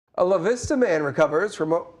A La Vista man recovers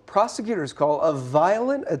from what prosecutors call a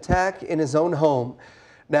violent attack in his own home.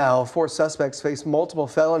 Now, 4 suspects face multiple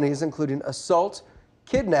felonies, including assault,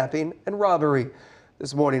 kidnapping, and robbery.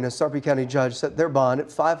 This morning, a Sarpy County judge set their bond at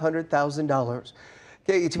 $500,000.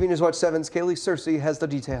 KETV News Watch 7's Kaylee Sarpy has the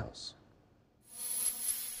details.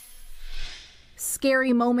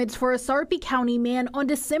 Scary moments for a Sarpy County man on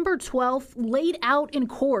December 12th laid out in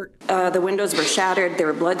court. The windows were shattered. There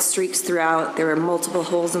were blood streaks throughout. There were multiple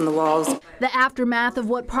holes in the walls. The aftermath of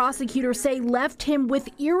what prosecutors say left him with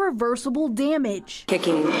irreversible damage.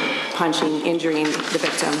 Kicking, punching, injuring the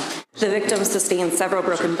victim. The victim sustained several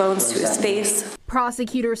broken bones to his face.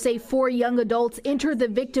 Prosecutors say 4 young adults entered the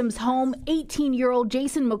victim's home, 18-year-old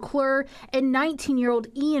Jason McClure and 19-year-old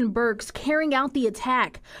Ian Burks, carrying out the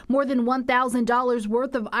attack. More than $1,000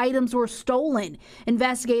 worth of items were stolen.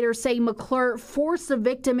 Investigators say McClure forced the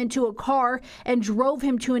victim into a car and drove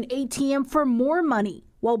him to an ATM for more money,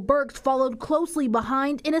 while Burks followed closely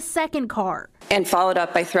behind in a second car. And followed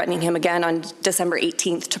up by threatening him again on December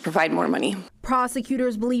 18th to provide more money.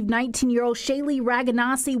 Prosecutors believe 19-year-old Shaylee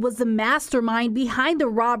Raganassi was the mastermind behind the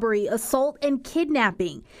robbery, assault, and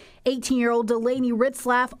kidnapping. 18-year-old Delaney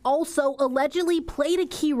Ritzlaff also allegedly played a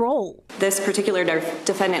key role. This particular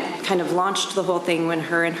defendant kind of launched the whole thing when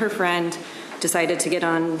her and her friend decided to get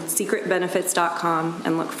on secretbenefits.com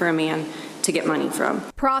and look for a man to get money from.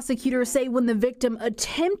 Prosecutors say when the victim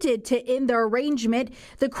attempted to end the arrangement,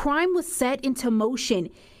 the crime was set into motion.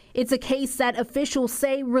 It's a case that officials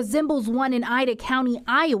say resembles one in Ida County,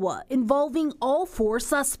 Iowa, involving all 4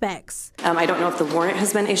 suspects. I don't know if the warrant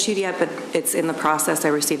has been issued yet, but it's in the process. I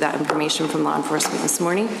received that information from law enforcement this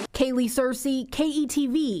morning. Kaylee Sarpy,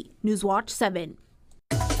 KETV News Watch 7.